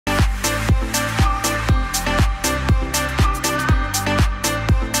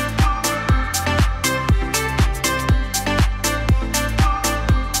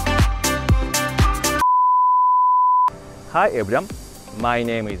Hi everyone, my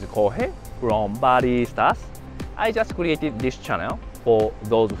name is Kohei from Bali Stars. I just created this channel for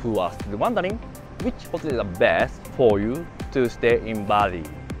those who are still wondering which hotel is the best for you to stay in Bali.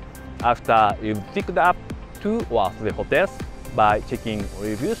 After you've picked up 2 or 3 hotels by checking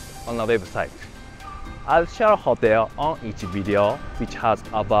reviews on the website, I'll share a hotel on each video which has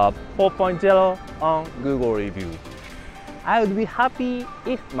above 4.0 on Google reviews. I would be happy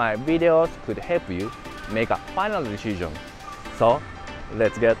if my videos could help you make a final decision. So,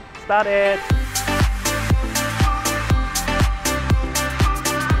 let's get started!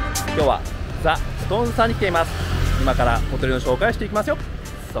 今日はザ・ストーンズさんに来ています。今からホテルの紹介をしていきますよ。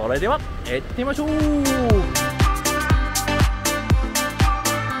それでは行ってみましょう。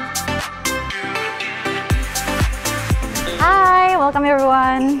Hi, welcome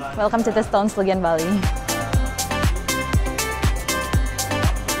everyone. Welcome to the Stones Legian Bali.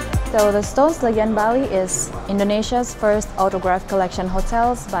 So the Stones Legian Bali is Indonesia's first autograph collection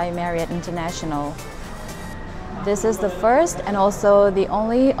hotels by Marriott International. This is the first and also the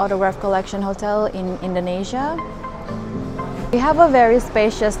only autograph collection hotel in Indonesia. We have a very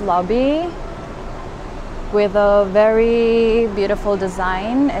spacious lobby with a very beautiful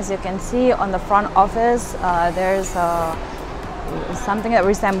design. As you can see on the front office, there's something that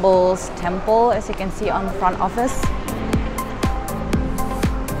resembles temple, as you can see on the front office.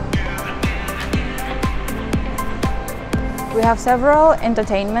 We have several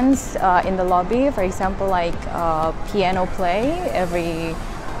entertainments in the lobby, for example like piano play every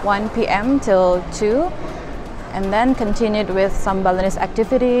 1 p.m. till 2, and then continued with some Balinese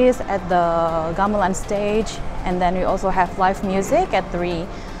activities at the gamelan stage, and then we also have live music at 3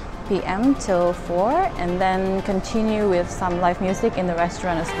 p.m. till 4, and then continue with some live music in the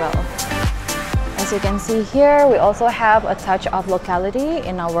restaurant as well. As you can see here, we also have a touch of locality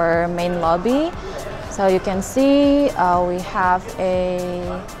in our main lobby. So you can see we have a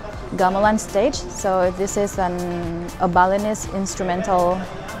gamelan stage. So this is a Balinese instrumental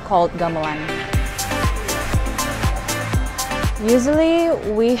called gamelan. Usually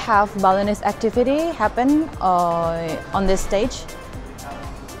we have Balinese activity happen on this stage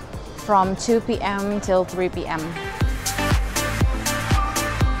from 2 p.m. till 3 p.m.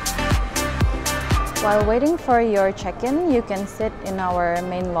 While waiting for your check-in, you can sit in our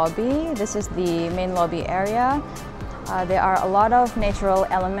main lobby. This is the main lobby area. There are a lot of natural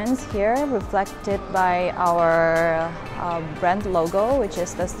elements here reflected by our brand logo, which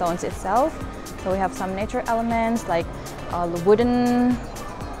is the stones itself. So we have some nature elements like wooden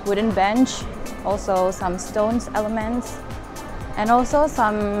bench, also some stones elements, and also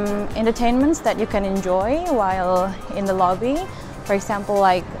some entertainments that you can enjoy while in the lobby. For example,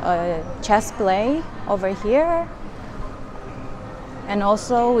 like chess play over here, and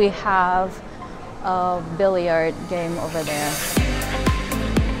also we have a billiard game over there.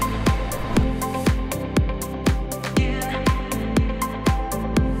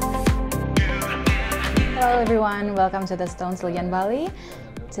 Hello everyone, welcome to the Stones Legian Bali.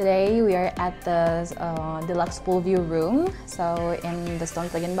 Today we are at the Deluxe Pool View room. So in the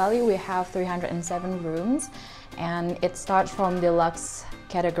Stones Legian Bali we have 307 rooms, and it starts from deluxe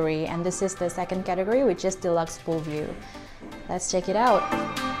category, and this is the second category, which is deluxe pool view. Let's check it out.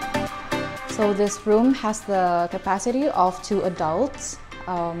 So this room has the capacity of 2 adults.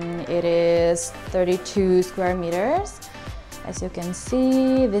 It is 32 square meters. As you can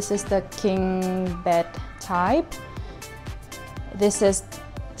see, this is the king bed type. This is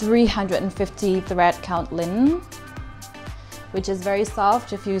 350 thread count linen, which is very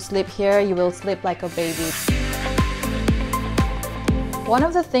soft. If you sleep here, you will sleep like a baby. One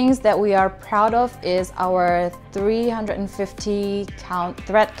of the things that we are proud of is our 350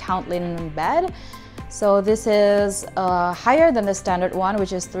 thread count linen bed. So this is higher than the standard one,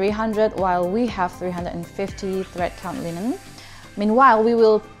 which is 300, while we have 350 thread count linen. Meanwhile, we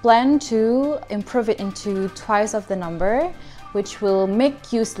will plan to improve it into twice of the number, which will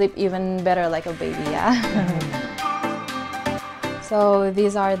make you sleep even better like a baby, yeah? So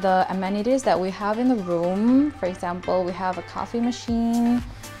these are the amenities that we have in the room. For example, we have a coffee machine.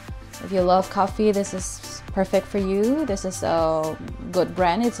 If you love coffee, this is perfect for you. This is a good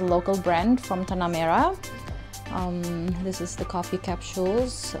brand. It's a local brand from Tanah Merah. This is the coffee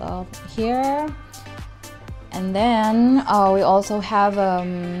capsules here. And then we also have a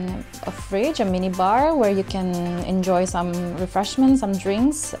fridge, a mini bar where you can enjoy some refreshments, some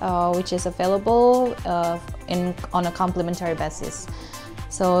drinks, which is available on a complimentary basis.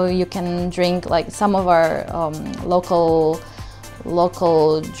 So you can drink like some of our local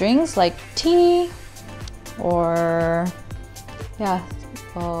drinks like tea or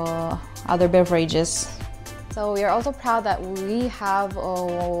other beverages. So we are also proud that we have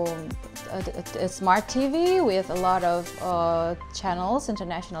a smart TV with a lot of channels,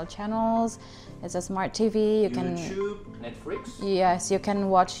 international channels. It's a smart TV. You can YouTube, Netflix. Yes, you can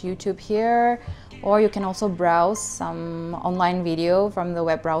watch YouTube here, or you can also browse some online video from the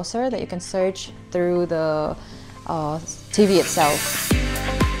web browser that you can search through the TV itself.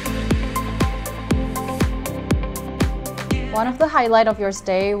 One of the highlights of your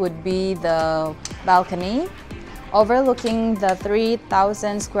stay would be the balcony, overlooking the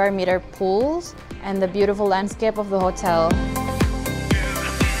 3,000 square meter pools and the beautiful landscape of the hotel.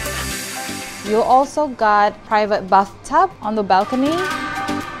 You also got private bathtub on the balcony.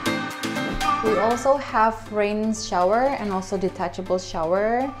 We also have rain shower and also detachable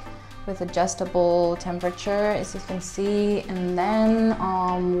shower with adjustable temperature, as you can see. And then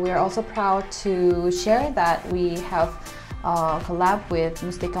we're also proud to share that we have collab with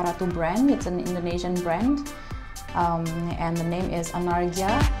Mustika Ratu brand. It's an Indonesian brand, and the name is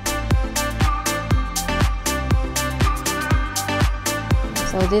Anargya.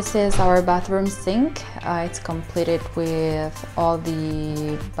 So this is our bathroom sink. It's completed with all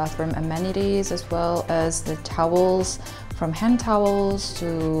the bathroom amenities, as well as the towels, from hand towels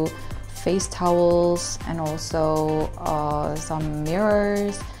to face towels, and also some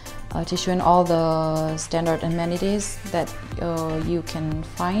mirrors, tissue, and all the standard amenities that you can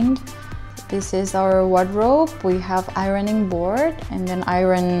find. This is our wardrobe. We have ironing board, and then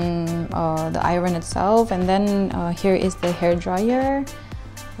the iron itself, and then here is the hair dryer.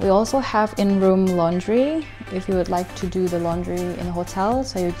 We also have in-room laundry if you would like to do the laundry in a hotel,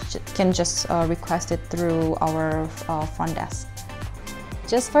 so you can just request it through our front desk.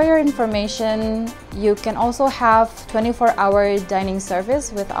 Just for your information, you can also have 24-hour dining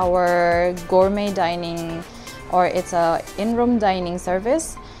service with our gourmet dining, or it's a in-room dining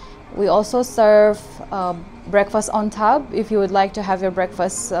service. We also serve breakfast on tub if you would like to have your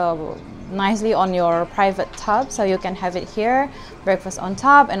breakfast nicely on your private tub, so you can have it here, breakfast on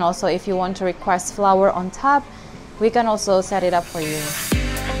top. And also if you want to request flower on top, we can also set it up for you.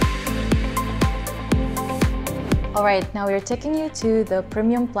 Alright, now we're taking you to the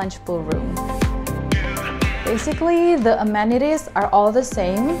premium plunge pool room. Basically, the amenities are all the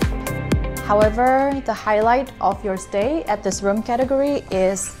same. However, the highlight of your stay at this room category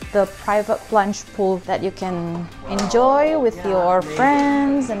is the private plunge pool that you can enjoy with your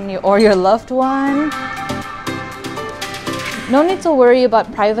friends or your loved one. No need to worry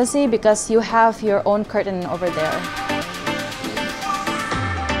about privacy because you have your own curtain over there.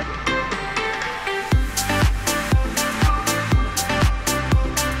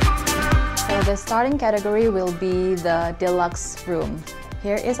 So the starting category will be the deluxe room.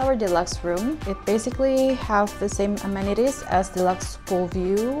 Here is our deluxe room. It basically have the same amenities as deluxe pool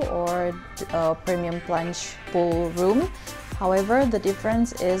view or premium plunge pool room. However, the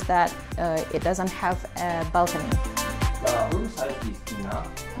difference is that it doesn't have a balcony. The room size is enough?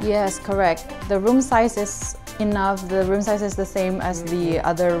 Yes, correct. The room size is enough. The room size is the same as the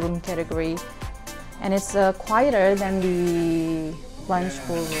other room category. And it's quieter than the plunge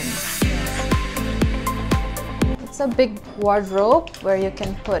pool room. It's a big wardrobe where you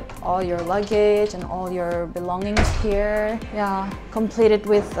can put all your luggage and all your belongings here. Yeah, completed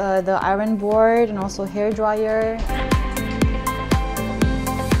with the iron board and also hair dryer.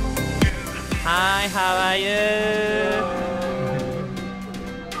 Hi, how are you?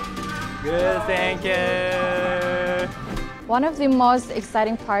 Good, thank you. One of the most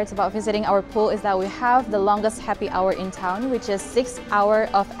exciting parts about visiting our pool is that we have the longest happy hour in town, which is 6 hours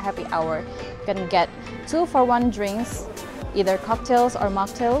of happy hour. You can get 2-for-1 drinks, either cocktails or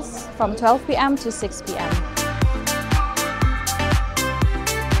mocktails, from 12 p.m. to 6 p.m.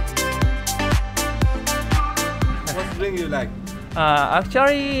 What drink you like?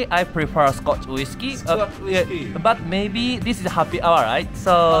 Actually, I prefer Scotch whiskey. Scotch whiskey. Yeah, but maybe this is happy hour, right?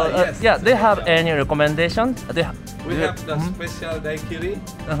 So yes, yeah, they have any recommendations? We have the special daiquiri.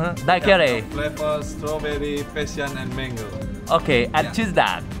 Daiquiri. Flavor strawberry, passion, and mango. Okay, I choose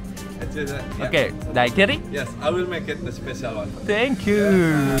that. Yeah. Okay, daiquiri. Yes, I will make it the special one. Thank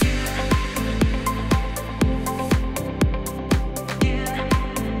you.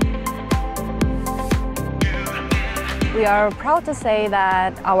 We are proud to say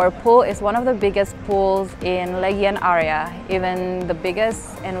that our pool is one of the biggest pools in Legian area, even the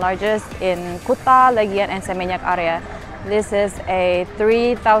biggest and largest in Kuta, Legian, and Seminyak area. This is a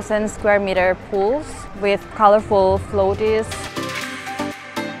 3,000 square meter pool with colorful floaties.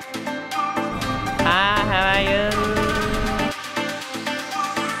 Hi, how are you?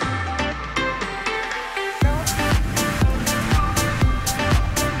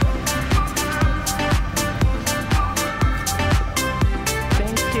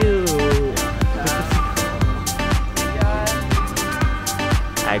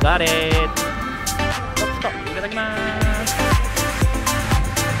 got it. Stop. Itadakimasu.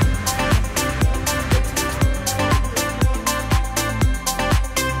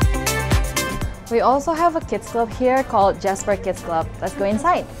 We also have a kids club here called Jasper Kids Club. Let's go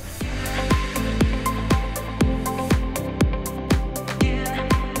inside.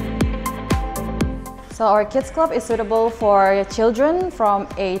 So our kids club is suitable for children from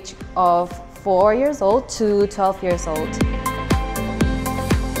age of 4 years old to 12 years old.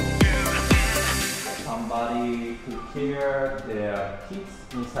 Somebody to care their kids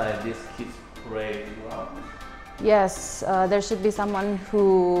inside this kids playground. Yes, there should be someone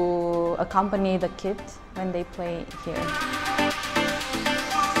who accompany the kids when they play here.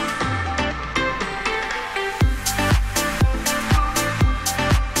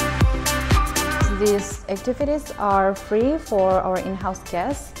 These activities are free for our in-house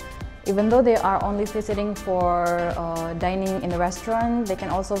guests. Even though they are only visiting for dining in the restaurant, they can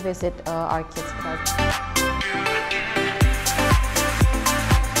also visit our kids club.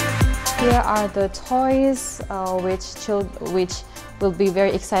 Here are the toys which will be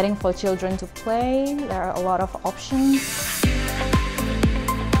very exciting for children to play. There are a lot of options.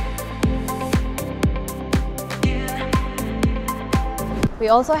 We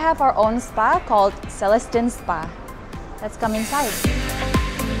also have our own spa called Celestine SPA. Let's come inside.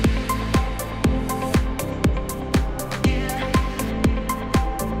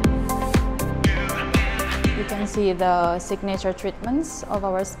 You can see the signature treatments of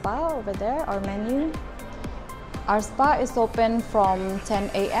our spa over there, our menu. Our spa is open from 10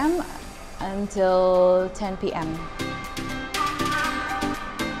 a.m. until 10 p.m.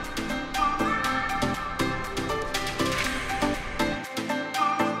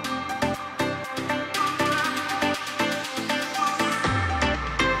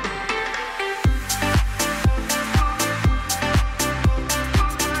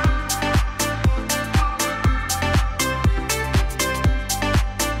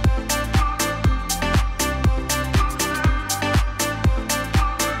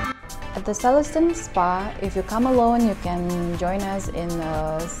 At the Celestine Spa, if you come alone, you can join us in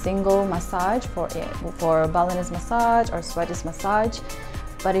a single massage for Balinese massage or Swedish massage.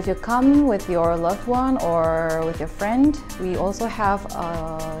 But if you come with your loved one or with your friend, we also have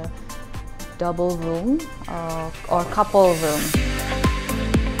a double room or couple room.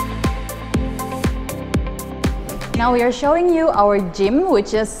 Now we are showing you our gym,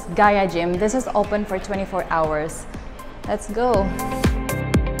 which is Gaia GYM. This is open for 24 hours. Let's go.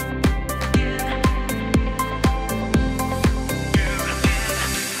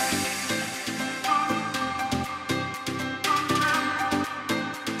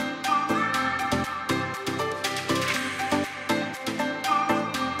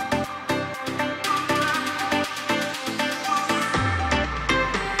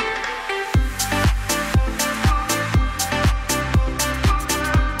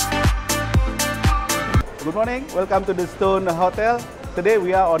 Good morning, welcome to the Stone Hotel. Today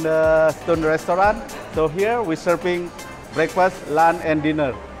we are on the Stone restaurant. So here we're serving breakfast, lunch and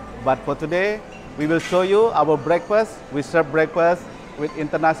dinner. But for today, we will show you our breakfast. We serve breakfast with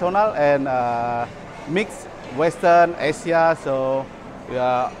international and mixed Western, Asia. So we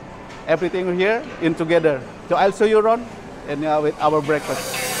are everything here in together. So I'll show you around and with our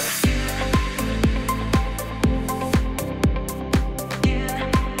breakfast.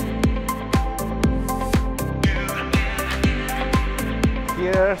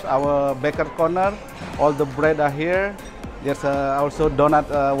 Here's our baker corner. All the bread are here. There's also donut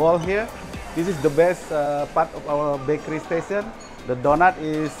wall here. This is the best part of our bakery station. The donut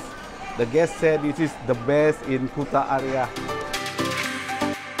is, the guest said, this is the best in Kuta area.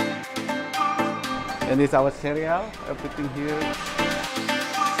 And this is our cereal, everything here.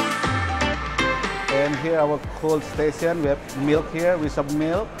 And here our cold station. We have milk here with some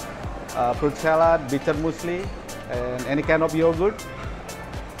milk, fruit salad, bitter muesli, and any kind of yogurt.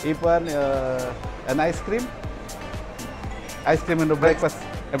 Even an ice cream. Ice cream in the breakfast.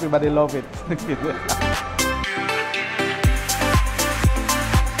 Everybody love it.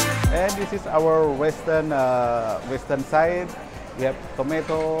 And this is our western side. We have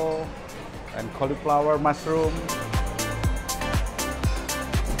tomato and cauliflower, mushroom.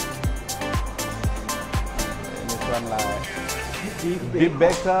 And this one like beef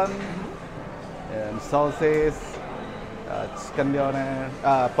bacon and sausage. Chicken lione,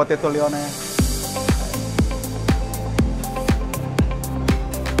 potato lione.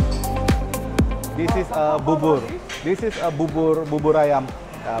 This is a bubur. This is a bubur ayam,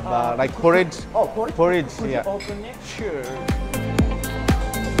 like porridge. Oh, porridge. Porridge, Could yeah. you open it? Sure.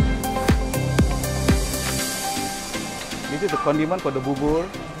 This is the condiment for the bubur.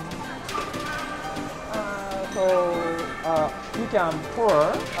 So you can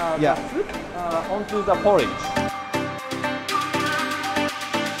pour Yeah. the soup onto the porridge.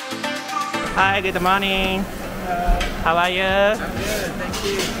 Hi, good morning. How are you? I'm good, thank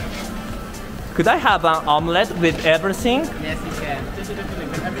you. Could I have an omelette with everything? Yes, you can. Just a little bit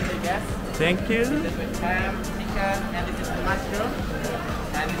with everything, yes. Thank you. This with ham, chicken, and this is mushroom,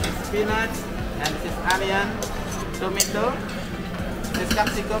 and this is spinach, and this is onion, tomato, this is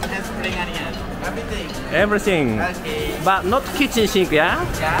capsicum, and spring onion. Everything. Everything. Okay. But not kitchen sink, yeah?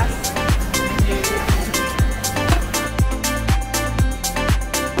 Yes. Thank you.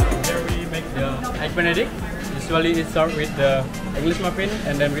 Here we make the egg benedict. Usually it starts with the English muffin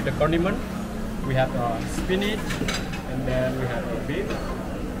and then with the condiment. We have spinach, and then we have beef,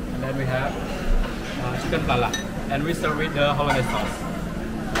 and then we have chicken pala. And we start with the hollandaise sauce.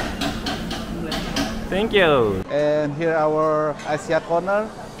 Thank you. And here our Asia corner.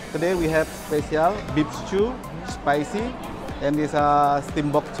 Today we have special beef stew, spicy, and this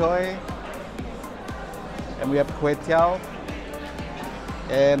steamed bok choy. And we have kway teow.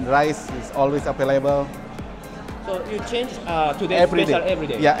 And rice is always available. So you change today's special every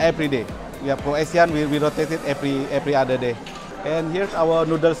day? Yeah, every day. We have for Asian, we rotate it every other day. And here's our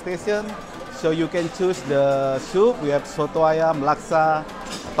noodle station. So you can choose the soup. We have soto ayam, laksa,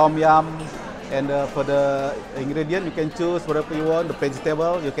 tom yum. And for the ingredient, you can choose whatever you want. The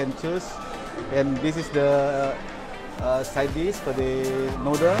vegetable, you can choose. And this is the side dish for the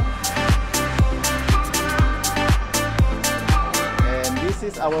noodle. And this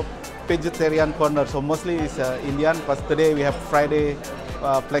is our vegetarian corner. So mostly it's Indian, but today we have Friday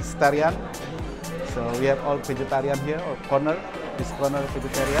flexitarian. So we have all vegetarian here, or corner. This corner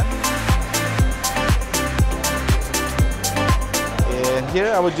vegetarian. And here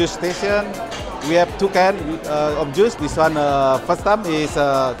our juice station. We have two cans of juice. This one first time is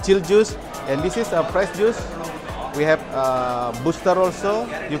chill juice, and this is fresh juice. We have booster also.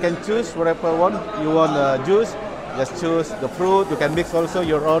 You can choose whatever one you want juice. Just choose the fruit. You can mix also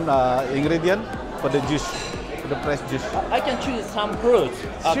your own ingredient for the juice, for the fresh juice. I can choose some fruits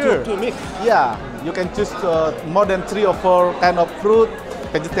Sure. to mix. Yeah, you can choose more than 3 or 4 kind of fruit,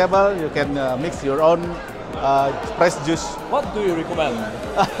 vegetable. You can mix your own fresh juice. What do you recommend?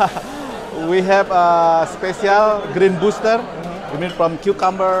 We have a special green booster. We made from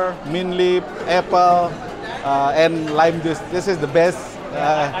cucumber, mint leaf, apple, and lime juice. This is the best.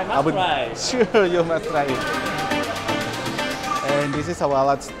 I must try. Sure, you must try it. And this is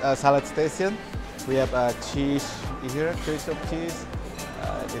our salad station. We have cheese here, choice of cheese.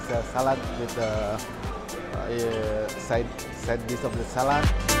 This is a salad with the side dish of the salad.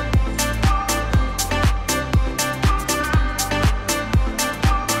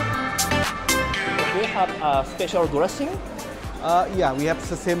 Do you have a special dressing? Yeah, we have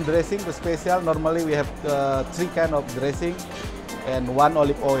the same dressing, the special. Normally we have 3 kind of dressing and 1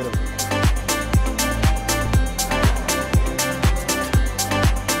 olive oil.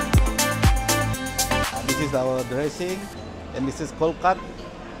 This is our dressing, and this is cold cut.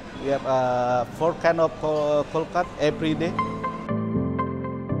 We have 4 kind of cold cut every day.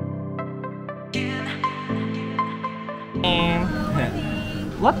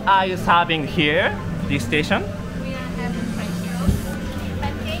 What are you serving here, this station? We are having French toast,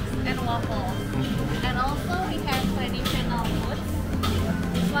 pancakes, and waffles. And also we have traditional food.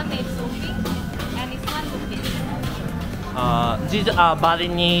 This one is sushi, and this one cookies. These are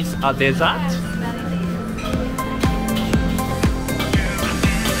Balinese dessert.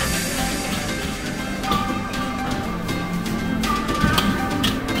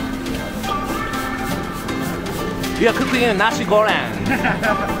 We are cooking nasi goreng.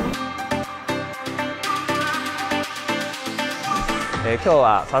 今日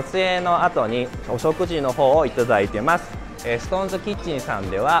は撮影の後にお食事の方をいただいてます。ストーンズキッチンさ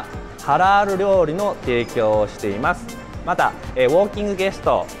んではハラール料理の提供をしています。また、ウォーキングゲス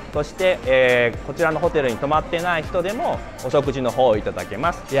トとして、こちらのホテルに泊まってない人でもお食事の方をいただけ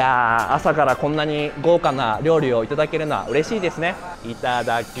ます。いやー、朝からこんなに豪華な料理をいただけるのは嬉しいですね。いた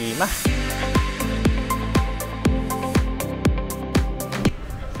だきます。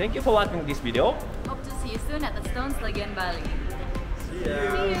Thank you for watching this video. Hope to see you soon at the Stones Legian Bali. See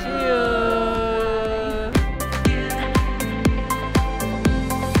you.